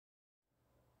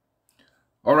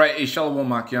All right, hey, Shalom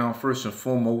Makian. First and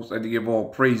foremost, I'd like to give all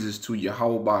praises to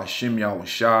Yahweh by Hashem Yahweh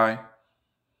Shai,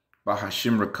 by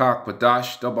Hashem Rakak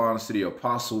Padash, double honors to the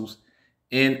apostles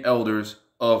and elders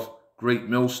of Great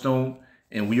Millstone.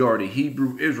 And we are the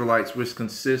Hebrew Israelites, which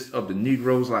consist of the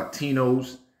Negroes,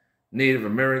 Latinos, Native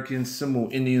Americans, Seminole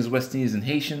Indians, West Indians, and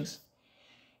Haitians.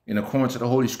 And according to the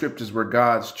Holy Scriptures, we're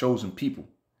God's chosen people.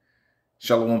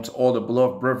 Shalom to all the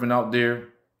beloved brethren out there,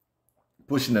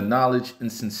 pushing the knowledge and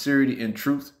sincerity and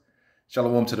truth.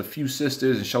 Shalom to the few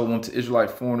sisters and shalom to Israelite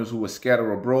foreigners who are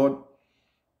scattered abroad.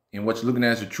 And what you're looking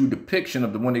at is a true depiction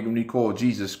of the one they can call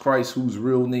Jesus Christ, whose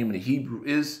real name in the Hebrew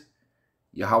is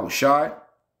Yahweh Shai.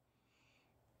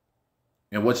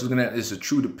 And what you're looking at is a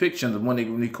true depiction of the one they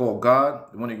can call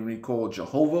God, the one they can call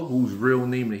Jehovah, whose real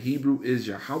name in the Hebrew is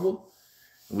Yahweh.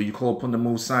 And when you call upon the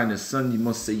Most High and the Son, you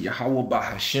must say Yahweh by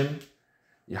Hashem,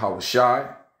 Yahweh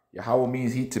Shai. Yahweh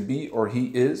means he to be or he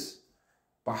is.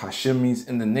 By Hashem means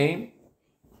in the name.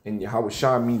 And Yahweh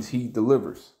Shai means he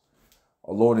delivers.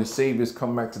 Our Lord and Savior has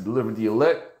come back to deliver the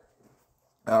elect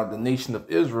out of the nation of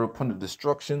Israel upon the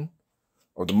destruction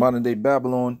of the modern day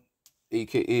Babylon,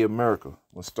 aka America.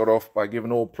 We'll start off by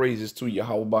giving all praises to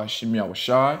Yahweh by Hashem Yahweh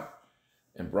Shai.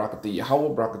 And Barakatah Yahweh,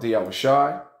 Barakatah Yahweh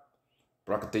Shai.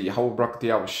 Barakatah Yahweh, Barakatah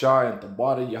Yahweh Shai. And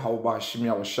Tabata Yahweh by Hashem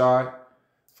Yahweh Shai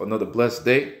for another blessed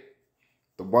day.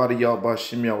 Tabata Yahweh by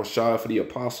Hashem Yahweh Shai for the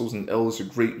apostles and elders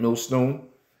of Great Millstone.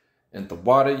 And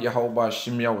Tabata Yahweh by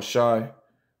Hashem Yahweh Shai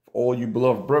for all you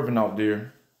beloved brethren out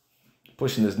there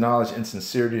pushing this knowledge and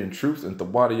sincerity and truth. And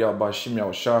Tabata Yahweh by Hashem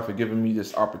Yahweh Shai for giving me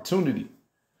this opportunity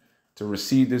to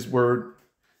receive this word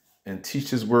and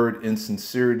teach this word in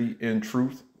sincerity and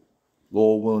truth,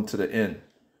 Lord willing, to the end.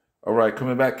 All right,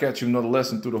 coming back at you another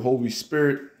lesson through the Holy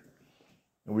Spirit.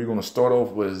 And we're going to start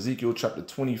off with Ezekiel chapter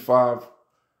 25,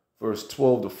 verse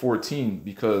 12 to 14,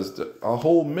 because our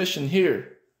whole mission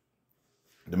here,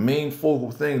 the main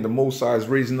focal thing, the Most High is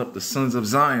raising up the sons of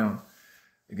Zion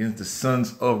against the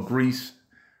sons of Greece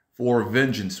for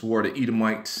vengeance, who are the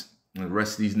Edomites, and the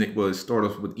rest of these niggas. Start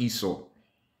off with Esau.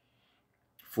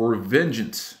 For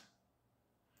vengeance,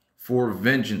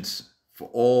 for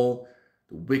all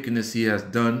the wickedness he has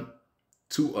done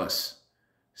to us.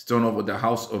 Starting off with the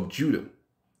house of Judah,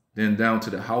 then down to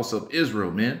the house of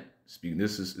Israel, man. Speaking,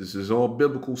 this is all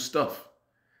biblical stuff,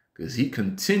 because he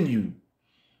continued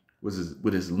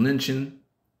with his lynching,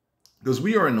 because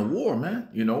we are in the war, man.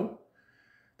 You know,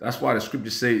 that's why the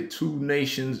scriptures say two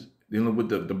nations, dealing with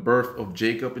the birth of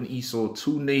Jacob and Esau,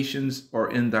 two nations are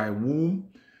in thy womb,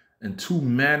 and two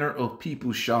manner of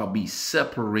people shall be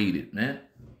separated, man.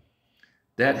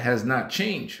 That has not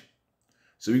changed.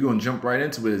 So we're going to jump right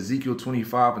into it. Ezekiel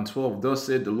 25 and 12. Thus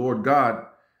said the Lord God,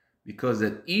 because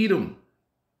that Edom,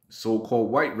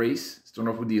 so-called white race,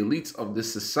 starting off with the elites of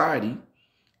this society,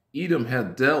 Edom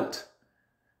had dealt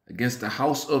against the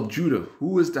house of Judah.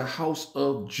 Who is the house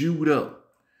of Judah?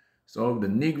 So the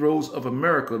Negroes of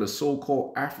America, the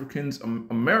so-called Africans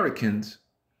Americans,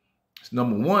 is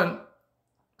number one.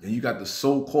 Then you got the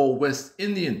so-called West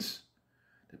Indians,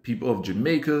 the people of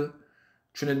Jamaica,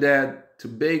 Trinidad,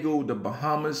 Tobago, the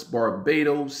Bahamas,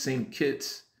 Barbados, St.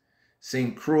 Kitts,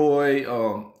 St. Croix,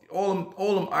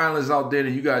 all them islands out there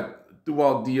that you got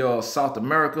throughout the South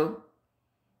America.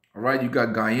 All right, you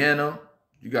got Guyana,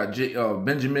 you got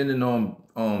Benjamin in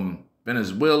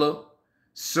Venezuela,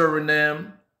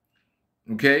 Suriname.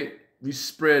 Okay, we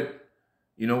spread,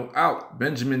 you know, out.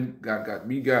 Benjamin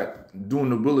we got during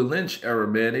the Willie Lynch era,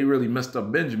 man. They really messed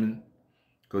up Benjamin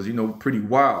because, you know, pretty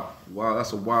wild. Wow,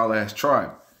 that's a wild ass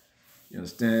tribe. You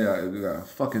understand? We got a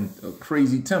fucking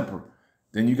crazy temper.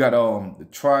 Then you got the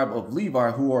tribe of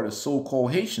Levi, who are the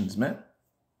so-called Haitians, man.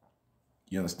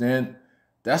 You understand?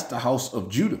 That's the house of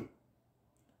Judah.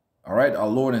 All right, our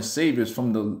Lord and Savior is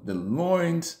from the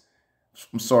loins.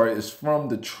 I'm sorry, it's from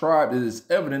the tribe. It is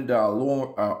evident that our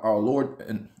Lord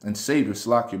and Savior,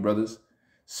 Slakia brothers,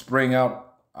 sprang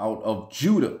out of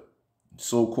Judah,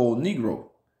 so-called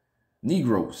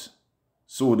Negroes.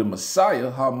 So the Messiah,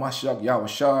 HaMashiach Yahweh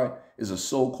Shai, is a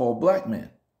so-called black man.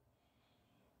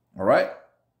 All right.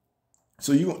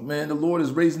 So man, the Lord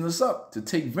is raising us up to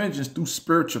take vengeance through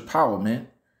spiritual power, man.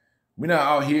 We're not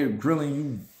out here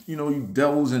grilling you, you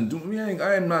devils, and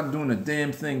I am not doing a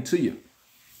damn thing to you.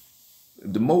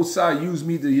 If the Most High used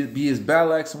me to be his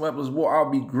battle axe and weapons of war, I'll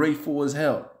be grateful as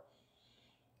hell.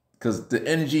 Because the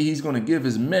energy he's going to give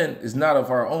his men is not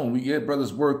of our own. We get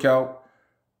brothers work out,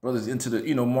 brothers into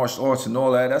the, martial arts and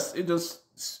all that.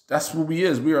 That's what we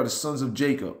is. We are the sons of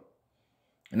Jacob.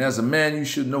 And as a man, you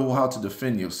should know how to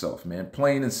defend yourself, man.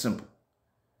 Plain and simple.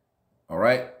 All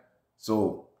right?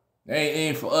 So, it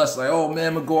ain't for us like, oh, man,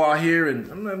 I'm going to go out here and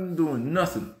I'm not doing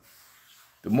nothing.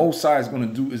 The Most High is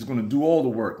going to do all the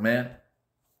work, man.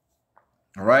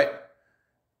 All right.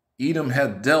 Edom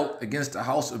had dealt against the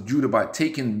house of Judah by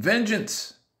taking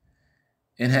vengeance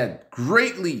and had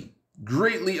greatly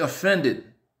offended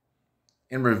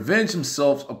and revenged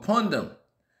himself upon them.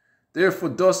 Therefore,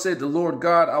 thus said the Lord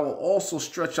God, I will also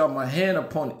stretch out my hand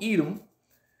upon Edom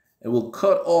and will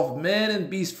cut off man and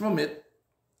beast from it,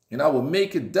 and I will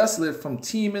make it desolate from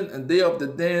Teman, and they of the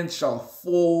Dan shall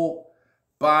fall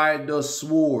by the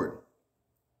sword.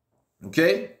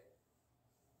 Okay?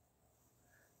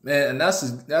 Man, and that's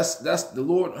the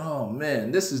Lord. Oh,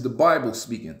 man, this is the Bible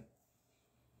speaking.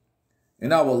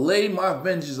 And I will lay my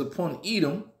vengeance upon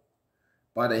Edom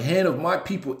by the hand of my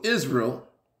people Israel,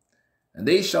 and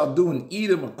they shall do in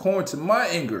Edom according to my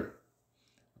anger,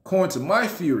 according to my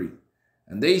fury,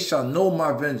 and they shall know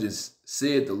my vengeance,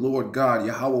 said the Lord God,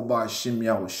 Yahweh Ba'ashem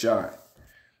Yahushai.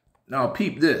 Now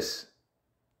peep this.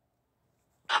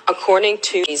 According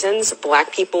to reasons,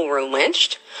 black people were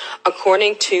lynched.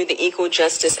 According to the Equal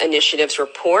Justice Initiative's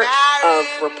report of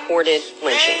reported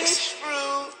lynchings.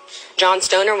 John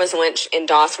Stoner was lynched in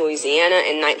Dawes, Louisiana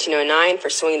in 1909 for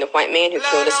swinging the white man who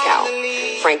killed his cow.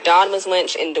 Frank Dodd was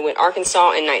lynched in DeWitt,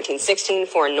 Arkansas in 1916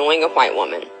 for annoying a white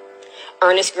woman.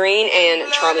 Ernest Green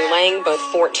and Charlie Lang, both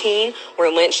 14, were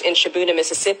lynched in Shibuda,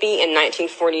 Mississippi in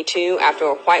 1942 after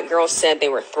a white girl said they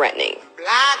were threatening.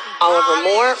 Oliver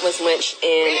Moore was lynched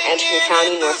in Edgecombe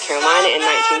County, North Carolina in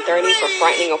 1930 for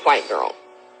frightening a white girl.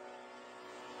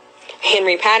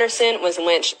 Henry Patterson was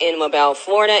lynched in LaBelle,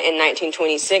 Florida in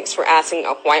 1926 for asking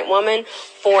a white woman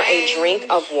for a drink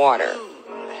of water.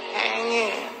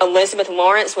 Elizabeth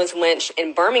Lawrence was lynched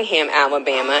in Birmingham,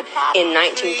 Alabama in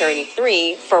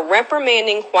 1933 for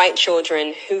reprimanding white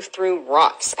children who threw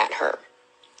rocks at her.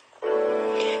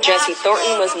 Jesse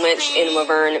Thornton was lynched in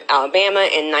Laverne, Alabama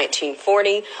in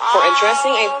 1940 for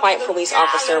addressing a white police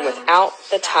officer without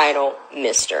the title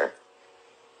Mr.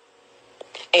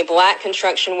 A black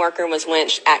construction worker was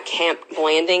lynched at Camp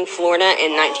Blanding, Florida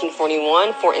in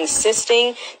 1941 for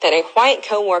insisting that a white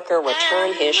co-worker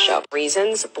return his shovel.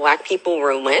 Reasons black people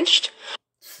were lynched.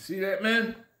 See that,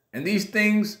 man? And these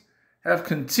things have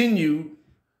continued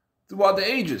throughout the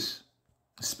ages,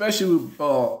 especially with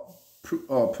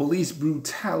police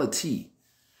brutality.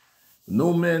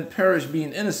 No man perish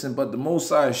being innocent, but the Most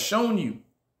High has shown you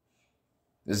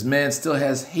this man still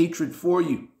has hatred for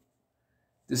you.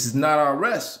 This is not our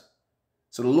rest.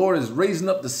 So the Lord is raising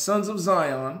up the sons of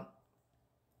Zion.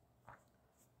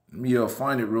 Let me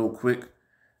find it real quick.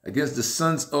 Against the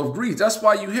sons of Greece. That's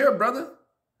why you're here, brother.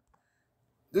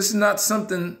 This is not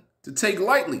something to take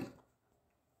lightly.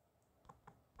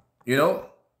 You know?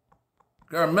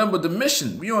 Gotta remember the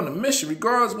mission. We on the mission.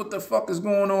 Regardless of what the fuck is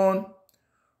going on.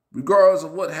 Regardless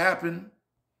of what happened.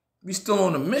 We still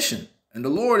on the mission. And the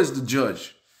Lord is the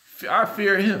judge. I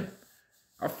fear him.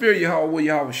 I fear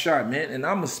Yahweh Shai, man, and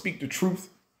I'm going to speak the truth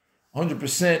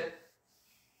 100%.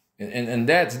 And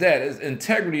that's that.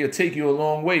 Integrity will take you a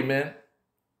long way, man,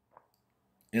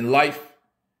 in life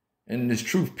and in this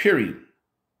truth, period.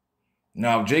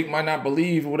 Now, Jake might not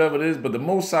believe whatever it is, but the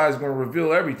Most High is going to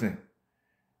reveal everything.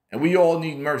 And we all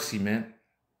need mercy, man.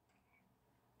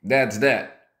 That's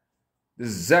that. This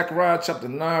is Zechariah chapter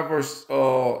 9, verse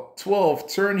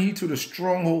 12. Turn ye to the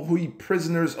stronghold, who ye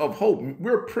prisoners of hope.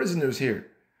 We're prisoners here.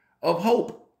 Of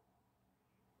hope.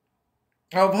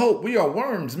 Of hope. We are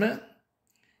worms, man.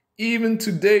 Even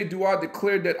today do I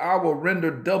declare that I will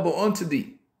render double unto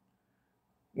thee.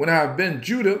 When I have been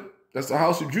Judah, that's the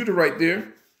house of Judah right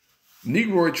there,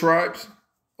 Negroid tribes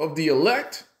of the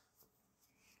elect,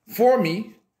 for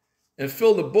me, and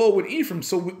fill the bowl with Ephraim.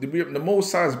 So the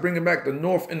Most High is bringing back the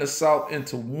north and the south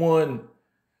into one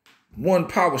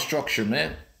power structure,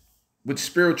 man, with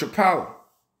spiritual power.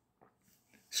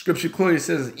 Scripture clearly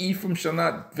says Ephraim shall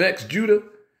not vex Judah.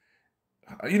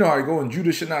 You know how I go, and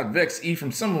Judah shall not vex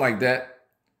Ephraim, something like that.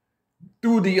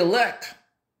 Through the elect.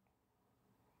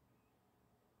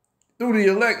 Through the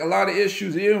elect, a lot of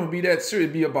issues, it wouldn't be that serious.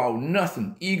 It'd be about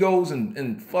nothing. Egos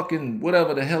and fucking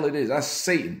whatever the hell it is. That's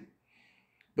Satan.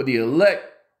 But the elect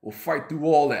will fight through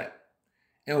all that.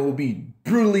 And will be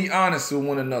brutally honest with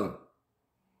one another.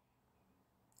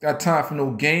 Got time for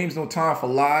no games, no time for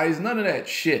lies, none of that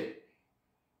shit.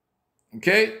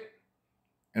 Okay?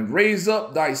 And raise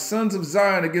up thy sons of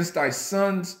Zion against thy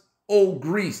sons, O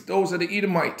Greece. Those are the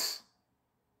Edomites.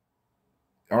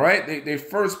 All right? Their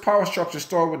first power structure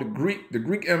started with the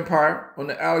Greek Empire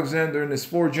under Alexander and his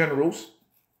 4 generals.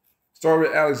 Started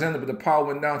with Alexander, but the power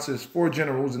went down to his 4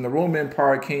 generals. And the Roman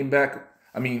Empire came back,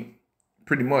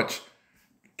 pretty much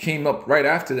came up right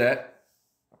after that.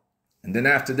 And then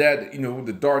after that,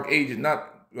 the Dark Ages,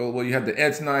 not well, you had the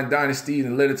Antonine dynasty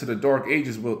and led into the Dark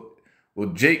Ages. Well,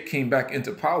 Jake came back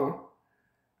into power,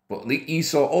 but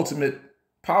Esau ultimate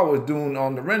power during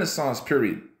the Renaissance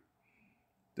period,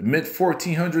 the mid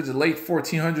 1400s, the late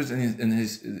 1400s,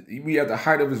 and we at the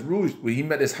height of his rulership. When he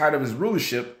met his height of his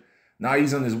rulership, now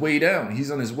he's on his way down.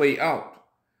 He's on his way out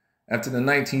after the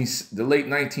late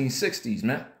 1960s,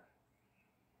 man.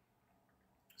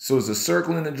 So it's a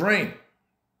circle in the drain.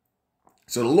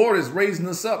 So the Lord is raising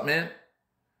us up, man.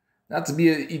 Not to be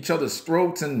at each other's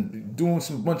throats and doing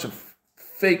some bunch of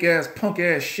fake ass, punk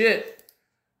ass shit.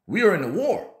 We are in the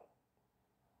war.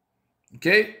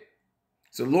 Okay?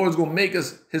 So the Lord's going to make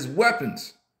us his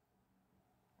weapons.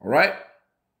 All right?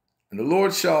 And the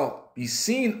Lord shall be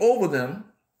seen over them,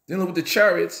 dealing with the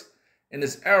chariots, and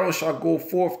his arrows shall go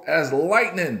forth as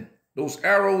lightning. Those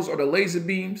arrows are the laser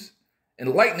beams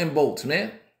and lightning bolts,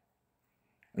 man.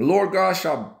 And the Lord God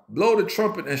shall blow the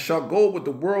trumpet and shall go with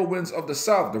the whirlwinds of the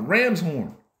south, the ram's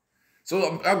horn.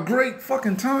 So a great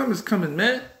fucking time is coming,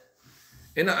 man.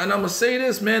 And I'm going to say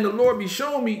this, man. The Lord be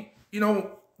showing me,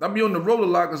 I be on the road a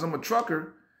lot because I'm a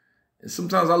trucker. And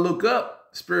sometimes I look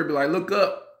up, the Spirit be like, look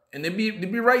up. And they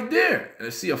be right there. And I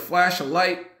see a flash of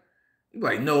light. You be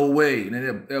like, no way. And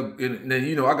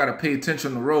then I got to pay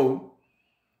attention on the road.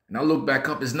 And I look back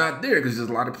up, it's not there because there's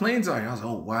a lot of planes out here. I was like,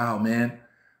 oh, wow, man.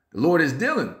 The Lord is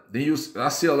dealing. Then I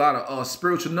see a lot of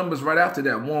spiritual numbers right after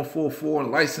that. 144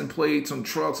 and license plates on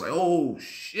trucks. Like, oh,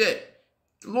 shit.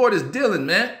 The Lord is dealing,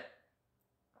 man.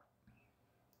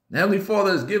 The Heavenly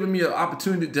Father has given me an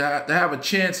opportunity to have a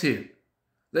chance here.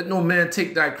 Let no man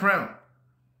take thy crown.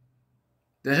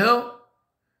 The hell?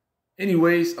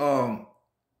 Anyways, and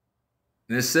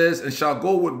it says, and shall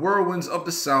go with whirlwinds of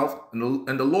the south, and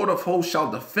the Lord of hosts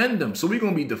shall defend them. So we're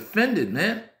going to be defended,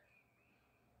 man.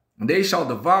 And they shall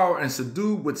devour and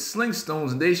subdue with sling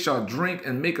stones, and they shall drink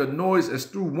and make a noise as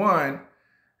through wine,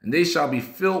 and they shall be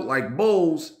filled like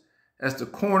bowls as the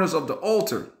corners of the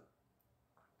altar.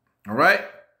 All right?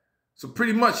 So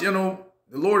pretty much, the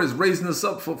Lord is raising us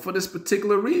up for this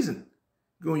particular reason.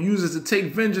 He's going to use us to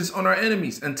take vengeance on our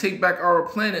enemies and take back our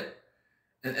planet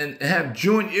and have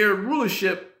joint heir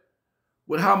rulership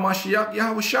with HaMashiach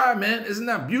Yahushua, man. Isn't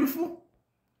that beautiful?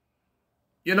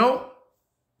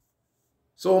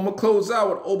 So I'm going to close out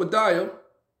with Obadiah.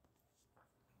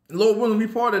 And Lord willing, be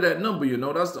part of that number,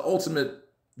 That's the ultimate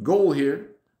goal here.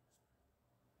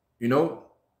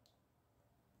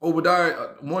 Obadiah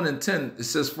 1 and 10, it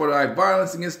says, for thy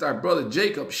violence against thy brother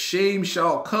Jacob, shame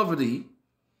shall cover thee,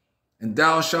 and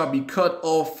thou shalt be cut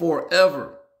off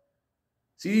forever.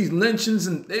 See these lynchings,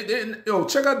 and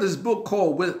check out this book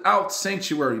called Without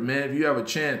Sanctuary, man. If you have a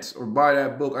chance, or buy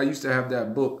that book. I used to have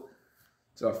that book.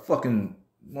 So I fucking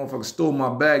motherfucker stole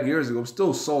my bag years ago. I'm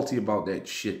still salty about that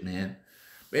shit, man.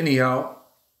 But anyhow,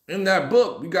 in that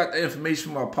book, we got the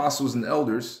information from our apostles and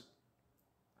elders.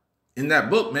 In that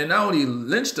book, man, not only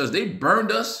lynched us, they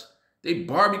burned us. They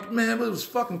barbecued, man. It was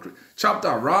fucking chopped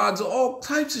our rods, all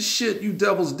types of shit you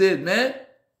devils did, man.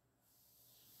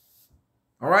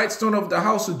 All right, stone up the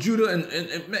house of Judah,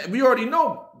 and man, we already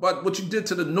know about what you did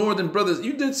to the northern brothers.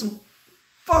 You did some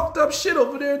fucked up shit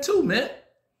over there too, man.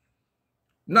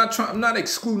 I'm not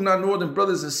excluding our northern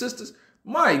brothers and sisters.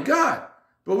 My God,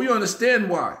 but we understand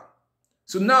why.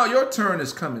 So now your turn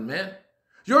is coming, man.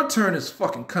 Your turn is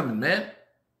fucking coming, man.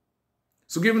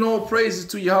 So giving all praises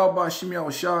to Yahweh Shem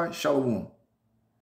Yahushai, Shalom.